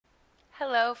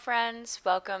Hello friends,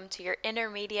 welcome to your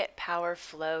intermediate power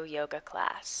flow yoga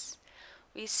class.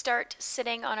 We start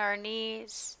sitting on our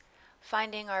knees,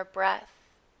 finding our breath,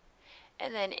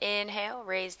 and then inhale,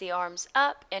 raise the arms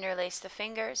up, interlace the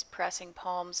fingers, pressing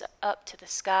palms up to the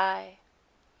sky.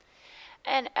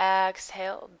 And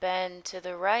exhale, bend to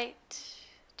the right,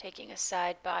 taking a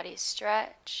side body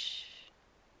stretch.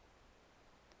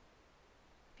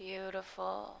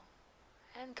 Beautiful.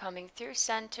 And coming through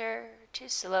center to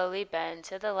slowly bend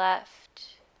to the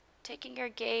left, taking your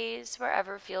gaze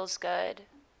wherever feels good.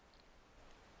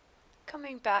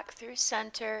 Coming back through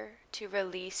center to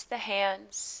release the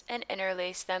hands and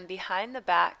interlace them behind the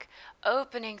back,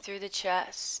 opening through the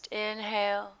chest.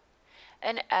 Inhale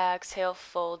and exhale,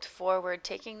 fold forward,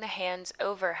 taking the hands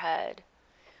overhead,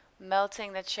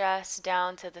 melting the chest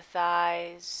down to the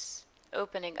thighs,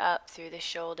 opening up through the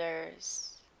shoulders.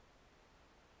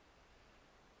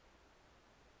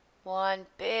 One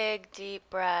big deep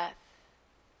breath.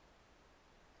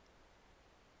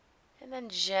 And then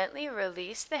gently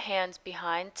release the hands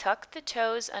behind, tuck the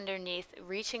toes underneath,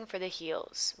 reaching for the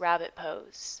heels, rabbit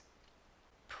pose.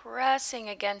 Pressing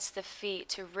against the feet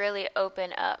to really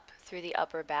open up through the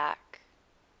upper back.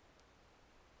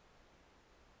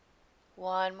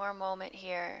 One more moment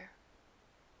here.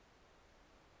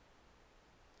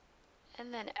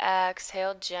 And then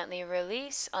exhale, gently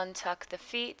release, untuck the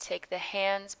feet, take the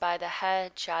hands by the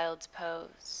head, child's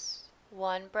pose.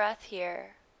 One breath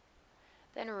here.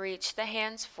 Then reach the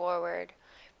hands forward,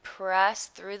 press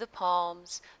through the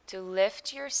palms to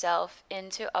lift yourself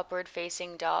into upward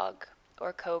facing dog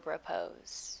or cobra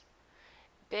pose.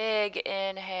 Big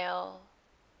inhale,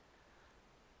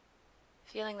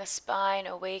 feeling the spine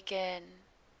awaken.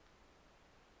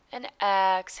 And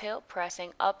exhale,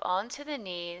 pressing up onto the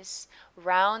knees,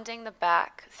 rounding the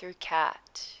back through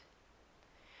cat.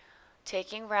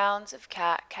 Taking rounds of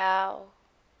cat-cow,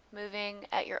 moving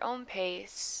at your own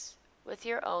pace with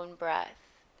your own breath.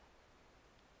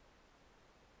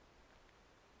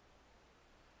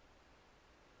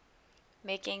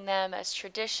 Making them as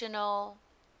traditional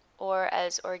or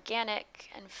as organic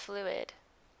and fluid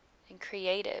and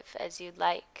creative as you'd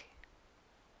like.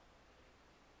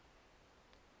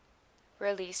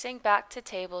 Releasing back to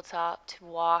tabletop to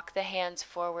walk the hands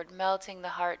forward, melting the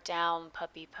heart down,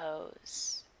 puppy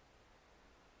pose.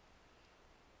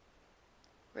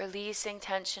 Releasing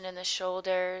tension in the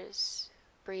shoulders,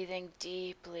 breathing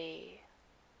deeply.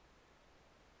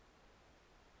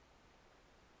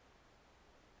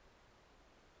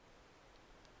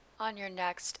 On your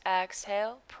next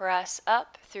exhale, press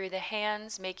up through the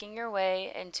hands, making your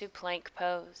way into plank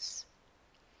pose.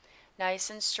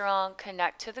 Nice and strong,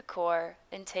 connect to the core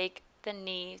and take the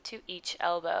knee to each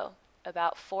elbow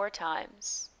about 4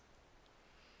 times.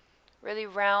 Really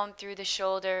round through the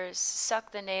shoulders,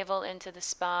 suck the navel into the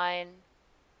spine.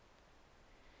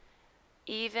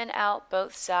 Even out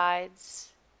both sides.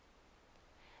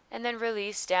 And then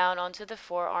release down onto the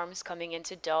forearms, coming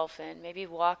into dolphin, maybe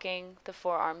walking the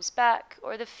forearms back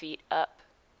or the feet up.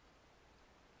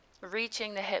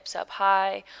 Reaching the hips up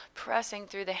high, pressing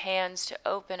through the hands to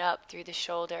open up through the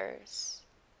shoulders.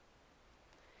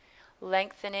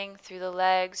 Lengthening through the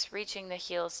legs, reaching the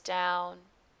heels down.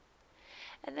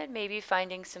 And then maybe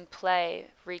finding some play,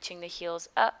 reaching the heels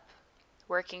up,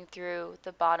 working through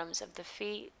the bottoms of the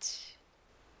feet.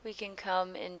 We can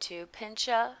come into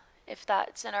pincha if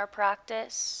that's in our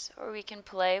practice, or we can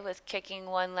play with kicking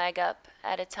one leg up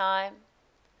at a time.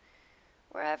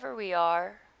 Wherever we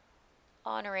are,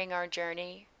 honoring our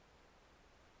journey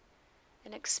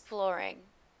and exploring.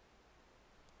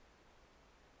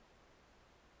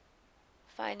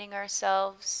 Finding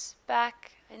ourselves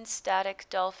back in static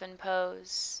dolphin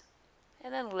pose,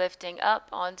 and then lifting up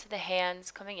onto the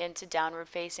hands, coming into downward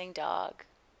facing dog.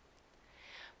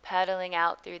 Pedaling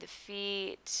out through the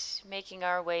feet, making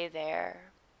our way there,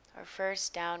 our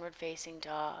first downward facing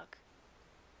dog.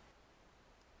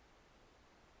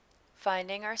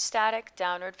 Finding our static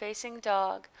downward facing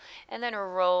dog, and then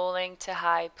rolling to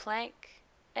high plank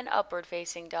and upward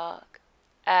facing dog.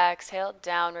 Exhale,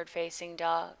 downward facing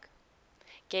dog.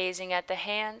 Gazing at the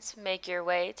hands, make your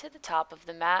way to the top of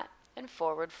the mat and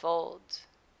forward fold.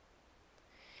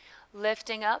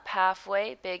 Lifting up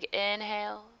halfway, big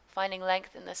inhale, finding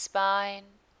length in the spine,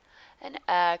 and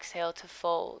exhale to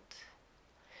fold.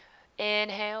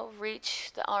 Inhale,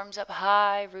 reach the arms up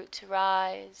high, root to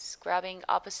rise, grabbing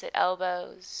opposite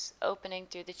elbows, opening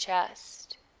through the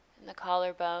chest and the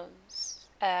collarbones.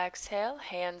 Exhale,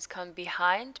 hands come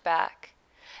behind back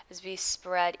as we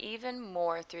spread even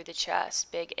more through the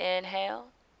chest. Big inhale,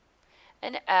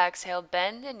 and exhale,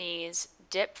 bend the knees,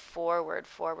 dip forward,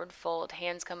 forward fold,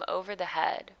 hands come over the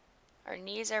head. Our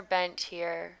knees are bent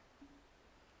here.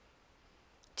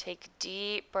 Take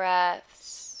deep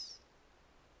breaths.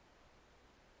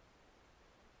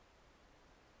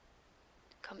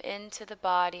 Come into the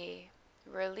body.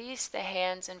 Release the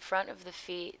hands in front of the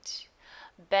feet.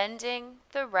 Bending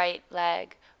the right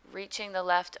leg, reaching the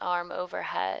left arm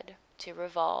overhead to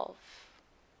revolve.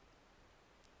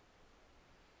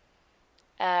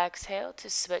 Exhale to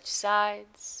switch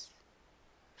sides,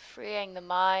 freeing the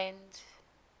mind,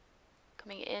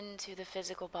 coming into the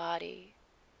physical body.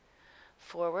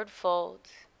 Forward fold.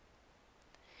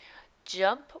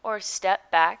 Jump or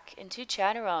step back into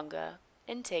chaturanga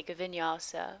and take a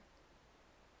vinyasa.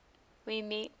 We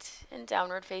meet in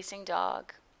downward facing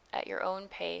dog at your own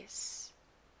pace.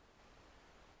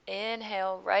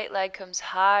 Inhale, right leg comes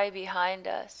high behind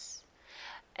us.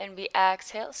 And we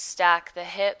exhale, stack the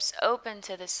hips open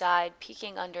to the side,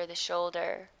 peeking under the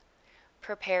shoulder.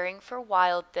 Preparing for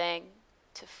wild thing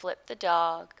to flip the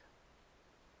dog.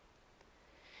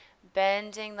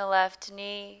 Bending the left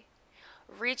knee,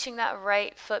 reaching that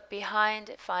right foot behind,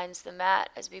 it finds the mat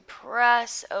as we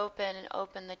press open and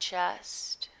open the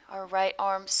chest. Our right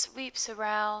arm sweeps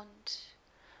around,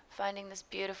 finding this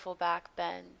beautiful back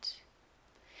bend.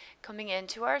 Coming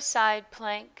into our side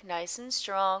plank, nice and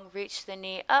strong, reach the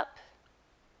knee up,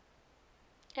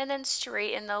 and then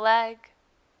straighten the leg.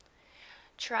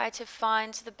 Try to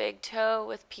find the big toe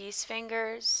with peace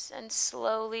fingers, and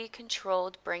slowly,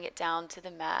 controlled, bring it down to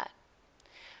the mat.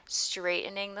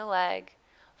 Straightening the leg,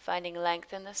 finding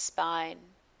length in the spine,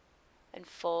 and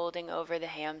folding over the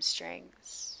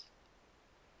hamstrings.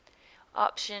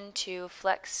 Option 2,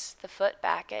 flex the foot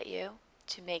back at you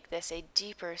to make this a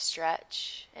deeper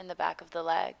stretch in the back of the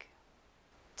leg.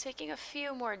 Taking a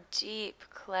few more deep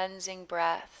cleansing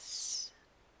breaths.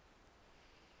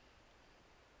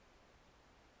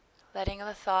 Letting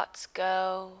the thoughts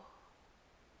go.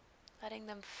 Letting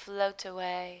them float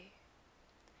away.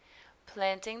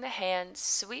 Planting the hands,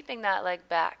 sweeping that leg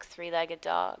back, three-legged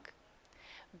dog.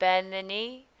 Bend the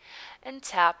knee and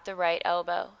tap the right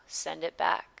elbow, send it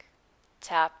back.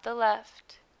 Tap the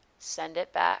left, send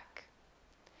it back.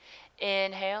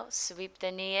 Inhale, sweep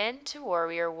the knee in to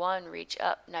warrior one, reach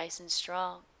up nice and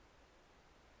strong.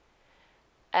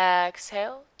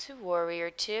 Exhale to warrior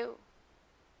two.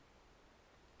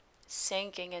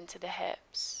 Sinking into the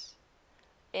hips.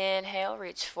 Inhale,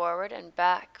 reach forward and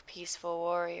back, peaceful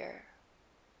warrior.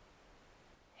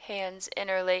 Hands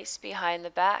interlace behind the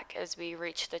back as we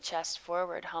reach the chest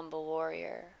forward, humble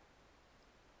warrior.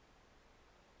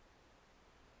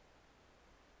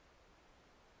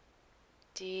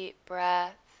 Deep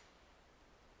breath.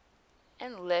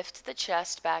 And lift the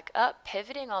chest back up,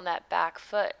 pivoting on that back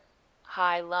foot,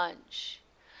 high lunge.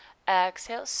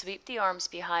 Exhale, sweep the arms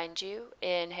behind you.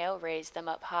 Inhale, raise them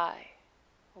up high.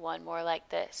 One more like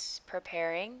this,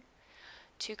 preparing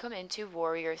to come into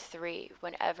warrior three.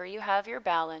 Whenever you have your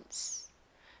balance,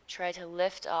 try to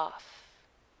lift off,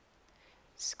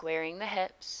 squaring the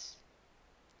hips,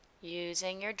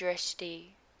 using your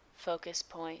drishti, focus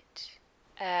point.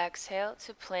 Exhale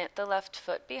to plant the left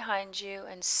foot behind you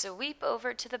and sweep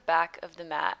over to the back of the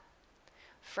mat,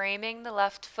 framing the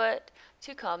left foot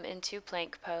to come into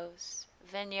plank pose,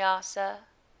 vinyasa.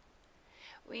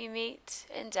 We meet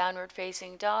in downward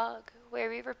facing dog, where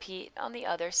we repeat on the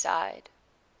other side.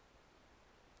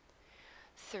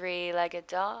 Three-legged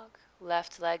dog,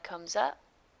 left leg comes up,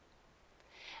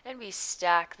 and we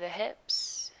stack the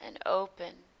hips and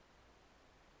open.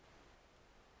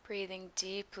 Breathing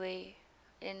deeply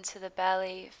into the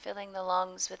belly, filling the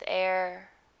lungs with air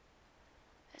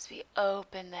as we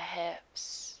open the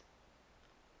hips.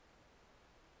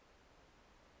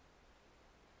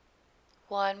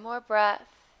 One more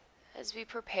breath as we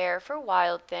prepare for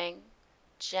wild thing.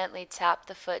 Gently tap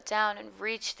the foot down and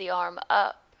reach the arm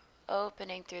up,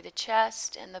 opening through the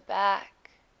chest and the back.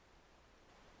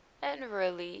 And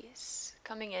release,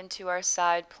 coming into our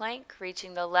side plank,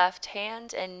 reaching the left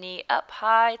hand and knee up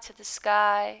high to the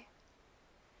sky.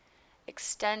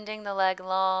 Extending the leg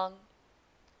long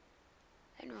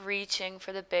and reaching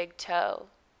for the big toe.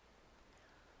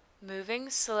 Moving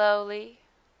slowly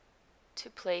to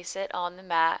place it on the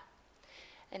mat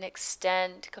and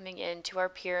extend, coming into our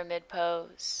pyramid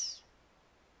pose.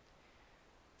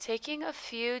 Taking a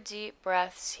few deep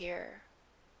breaths here.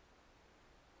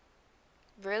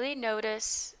 Really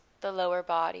notice the lower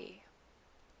body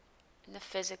and the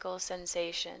physical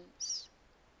sensations.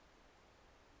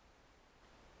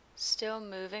 Still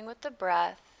moving with the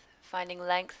breath, finding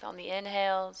length on the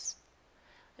inhales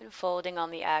and folding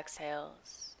on the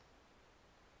exhales.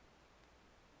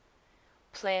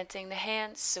 Planting the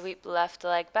hands, sweep left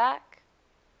leg back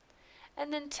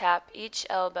And then tap each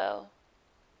elbow.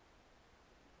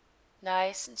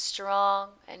 Nice and strong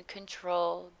and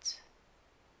controlled.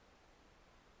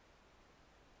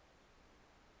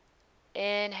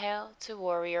 Inhale to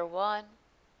warrior one.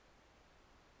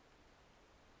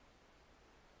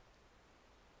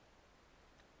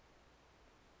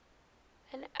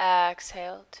 And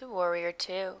exhale to warrior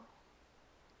two.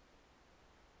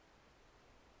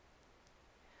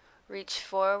 Reach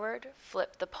forward,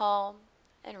 flip the palm,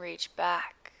 and reach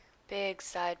back. Big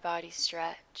side body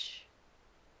stretch.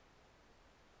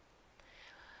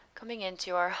 Coming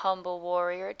into our humble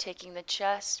warrior, taking the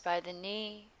chest by the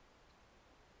knee.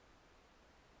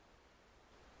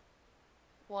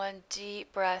 One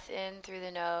deep breath in through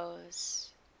the nose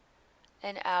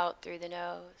and out through the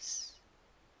nose.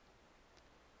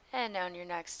 And on your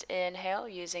next inhale,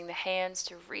 using the hands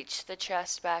to reach the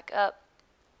chest back up,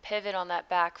 pivot on that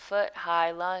back foot,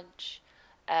 high lunge.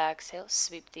 Exhale,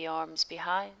 sweep the arms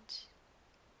behind.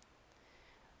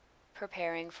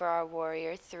 Preparing for our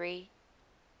warrior three.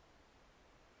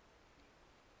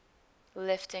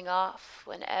 Lifting off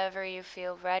whenever you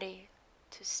feel ready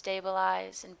to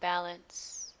stabilize and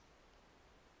balance.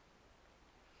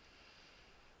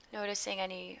 Noticing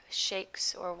any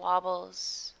shakes or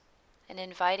wobbles and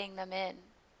inviting them in,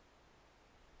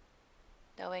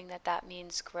 knowing that that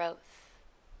means growth.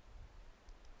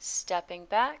 Stepping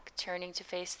back, turning to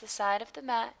face the side of the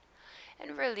mat,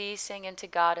 and releasing into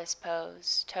goddess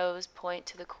pose. Toes point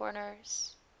to the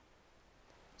corners.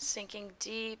 Sinking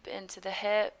deep into the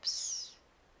hips.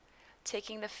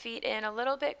 Taking the feet in a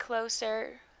little bit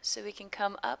closer so we can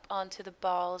come up onto the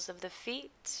balls of the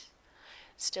feet.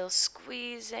 Still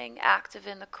squeezing, active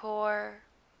in the core.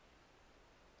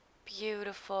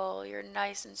 Beautiful, you're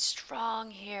nice and strong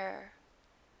here.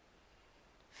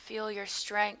 Feel your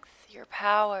strength, your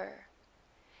power.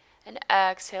 And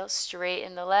exhale,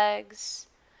 straighten the legs.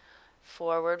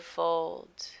 Forward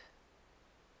fold.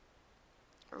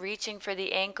 Reaching for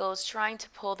the ankles, trying to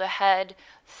pull the head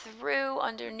through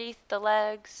underneath the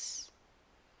legs.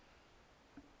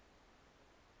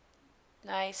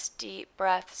 Nice deep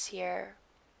breaths here.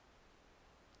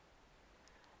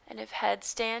 And if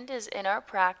headstand is in our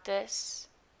practice,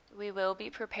 we will be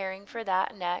preparing for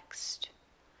that next.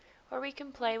 Or we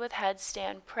can play with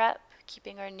headstand prep,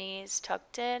 keeping our knees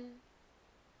tucked in.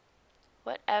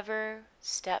 Whatever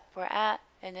step we're at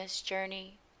in this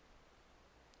journey.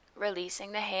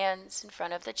 Releasing the hands in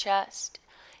front of the chest,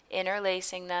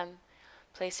 interlacing them,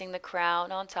 placing the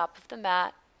crown on top of the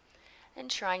mat,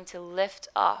 and trying to lift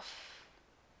off.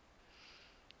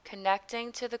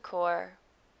 Connecting to the core,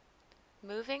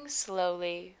 moving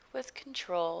slowly with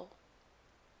control.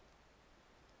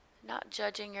 Not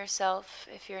judging yourself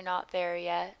if you're not there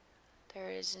yet.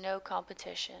 There is no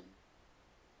competition.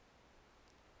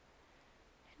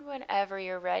 And whenever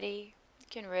you're ready, you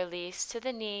can release to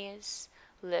the knees,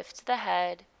 lift the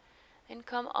head, and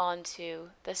come onto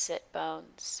the sit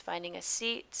bones, finding a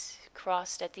seat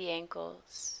crossed at the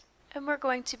ankles. And we're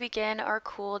going to begin our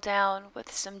cool down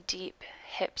with some deep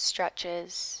hip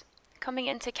stretches. Coming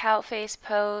into cow face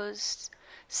pose,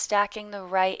 stacking the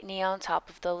right knee on top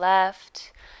of the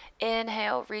left.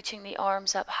 Inhale, reaching the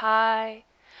arms up high,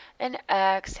 and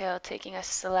exhale, taking a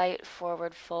slight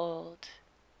forward fold.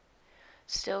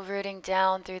 Still rooting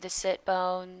down through the sit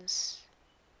bones.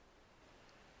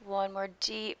 One more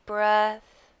deep breath.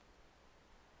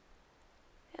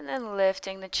 And then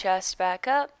lifting the chest back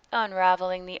up,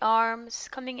 unraveling the arms,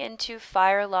 coming into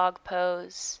fire log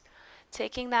pose.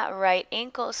 Taking that right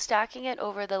ankle, stacking it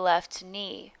over the left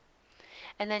knee.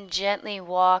 And then gently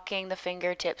walking the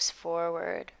fingertips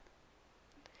forward.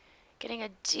 Getting a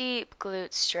deep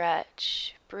glute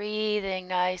stretch. Breathing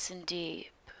nice and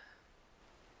deep.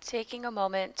 Taking a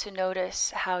moment to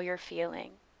notice how you're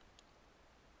feeling.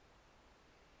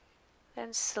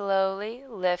 Then slowly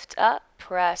lift up,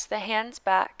 press the hands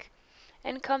back,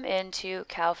 and come into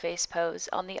cow face pose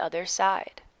on the other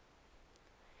side.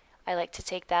 I like to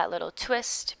take that little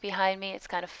twist behind me. It's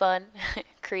kind of fun,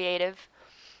 creative,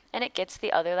 and it gets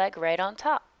the other leg right on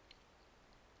top.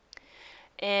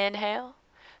 Inhale,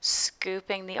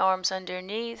 scooping the arms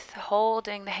underneath,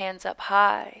 holding the hands up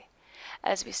high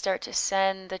as we start to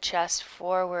send the chest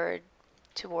forward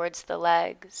towards the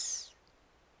legs.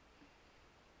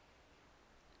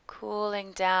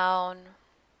 Cooling down,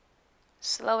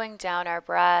 slowing down our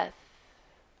breath.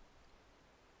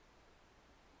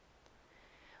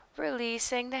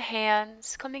 Releasing the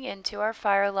hands, coming into our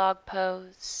fire log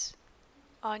pose.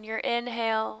 On your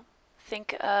inhale,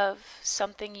 think of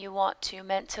something you want to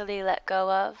mentally let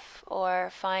go of or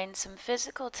find some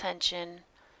physical tension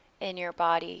in your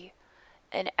body,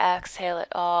 and exhale it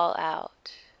all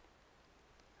out.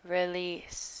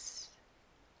 release.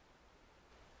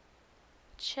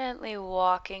 Gently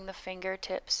walking the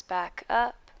fingertips back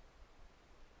up,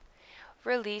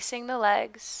 releasing the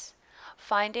legs,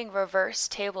 finding reverse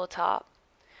tabletop.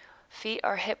 Feet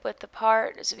are hip width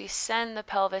apart as we send the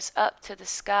pelvis up to the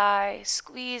sky,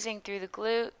 squeezing through the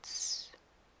glutes.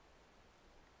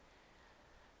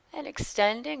 And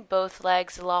extending both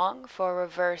legs long for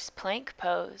reverse plank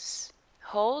pose.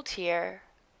 Hold here,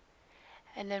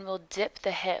 and then we'll dip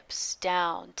the hips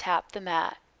down, tap the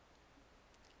mat.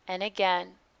 And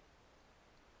again,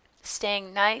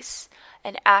 staying nice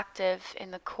and active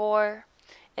in the core,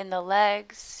 in the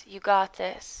legs. You got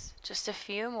this. Just a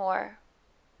few more.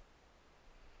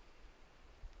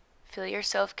 Feel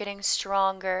yourself getting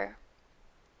stronger.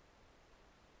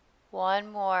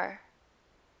 One more.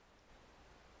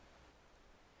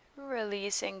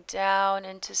 Releasing down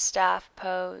into staff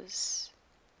pose.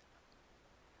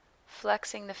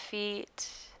 Flexing the feet.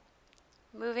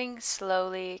 Moving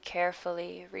slowly,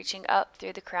 carefully, reaching up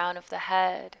through the crown of the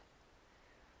head.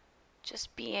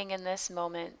 Just being in this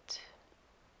moment.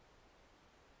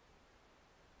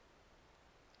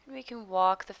 And we can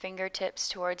walk the fingertips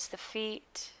towards the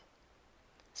feet,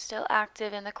 still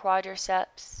active in the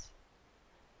quadriceps.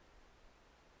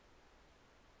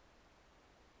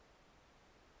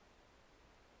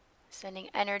 Sending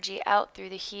energy out through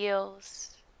the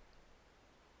heels.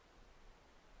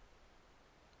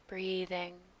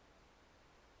 Breathing.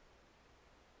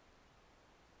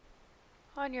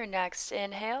 On your next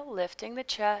inhale, lifting the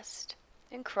chest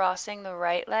and crossing the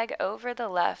right leg over the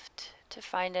left to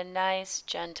find a nice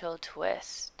gentle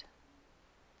twist.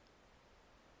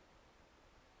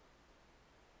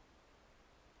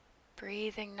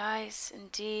 Breathing nice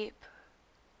and deep,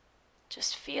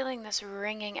 just feeling this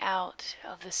wringing out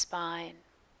of the spine.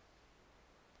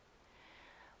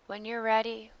 When you're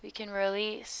ready, we can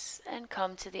release and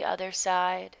come to the other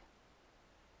side.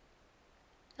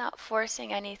 Not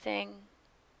forcing anything,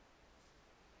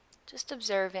 just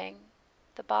observing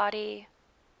the body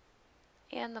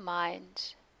and the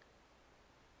mind.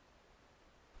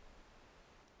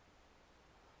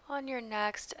 On your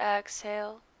next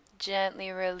exhale,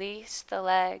 gently release the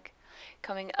leg,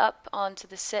 coming up onto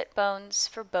the sit bones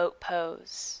for boat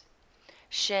pose.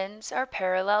 Shins are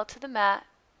parallel to the mat.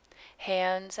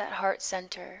 Hands at heart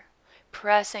center,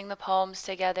 pressing the palms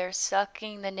together,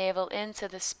 sucking the navel into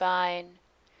the spine,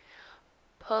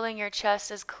 pulling your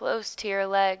chest as close to your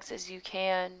legs as you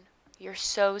can. You're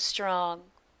so strong.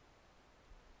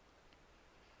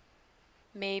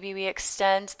 Maybe we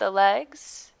extend the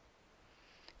legs,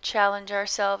 challenge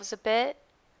ourselves a bit,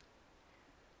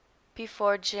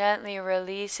 before gently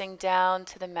releasing down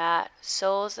to the mat.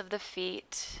 Soles of the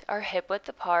feet are hip width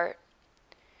apart.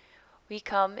 We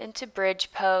come into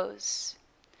bridge pose.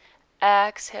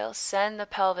 Exhale, send the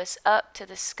pelvis up to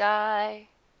the sky.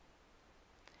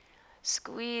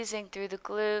 Squeezing through the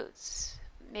glutes,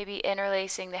 maybe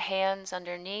interlacing the hands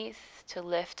underneath to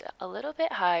lift a little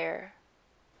bit higher.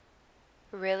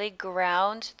 Really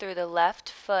ground through the left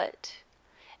foot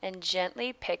and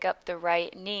gently pick up the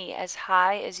right knee as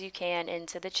high as you can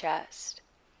into the chest.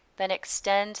 Then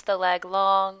extend the leg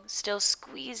long, still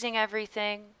squeezing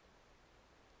everything.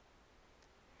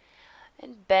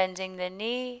 And bending the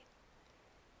knee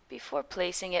before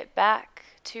placing it back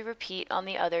to repeat on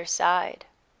the other side.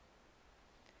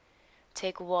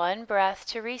 Take one breath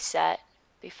to reset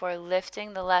before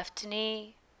lifting the left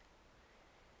knee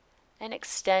and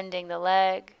extending the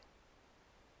leg,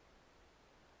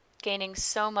 gaining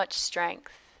so much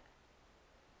strength.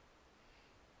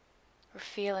 We're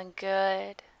feeling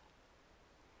good.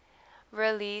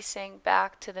 Releasing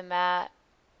back to the mat.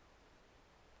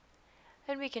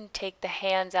 And we can take the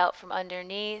hands out from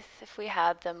underneath if we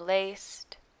have them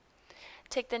laced.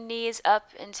 Take the knees up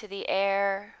into the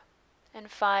air and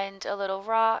find a little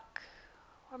rock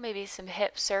or maybe some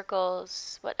hip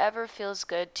circles, whatever feels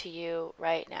good to you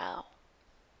right now.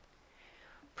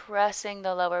 Pressing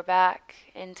the lower back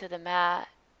into the mat,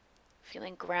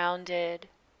 feeling grounded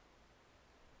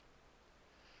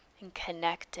and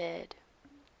connected.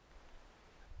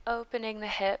 Opening the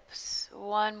hips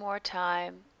one more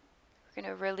time. We're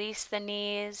going to release the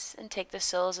knees and take the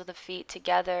soles of the feet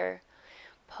together,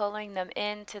 pulling them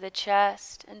into the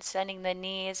chest and sending the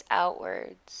knees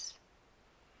outwards.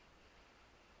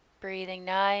 Breathing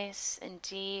nice and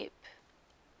deep.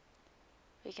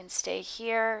 We can stay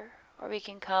here or we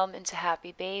can come into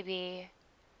happy baby.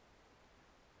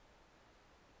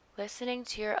 Listening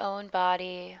to your own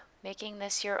body, making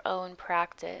this your own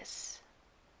practice.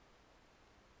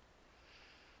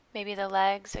 Maybe the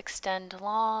legs extend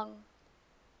long.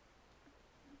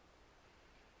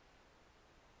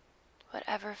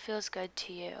 whatever feels good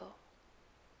to you.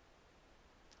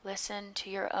 Listen to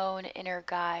your own inner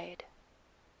guide.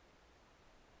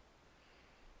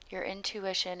 Your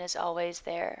intuition is always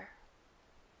there.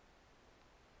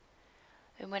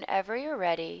 And whenever you're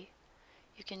ready,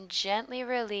 you can gently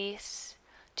release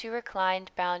to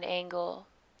reclined bound angle.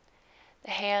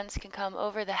 The hands can come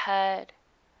over the head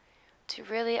to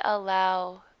really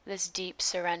allow this deep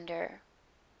surrender.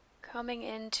 Coming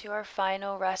into our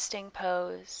final resting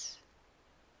pose,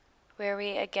 where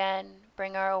we again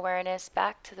bring our awareness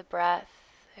back to the breath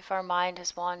if our mind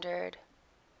has wandered.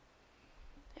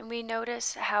 And we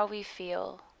notice how we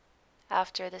feel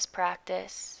after this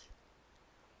practice.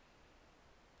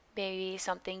 Maybe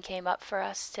something came up for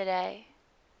us today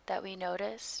that we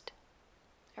noticed,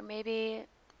 or maybe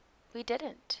we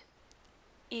didn't.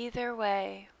 Either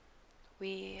way,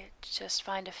 we just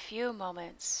find a few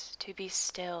moments to be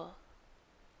still,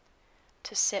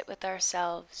 to sit with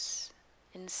ourselves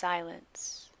in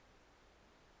silence.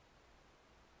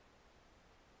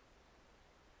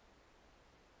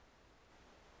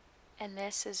 And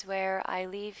this is where I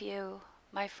leave you,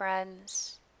 my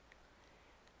friends.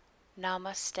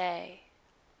 Namaste.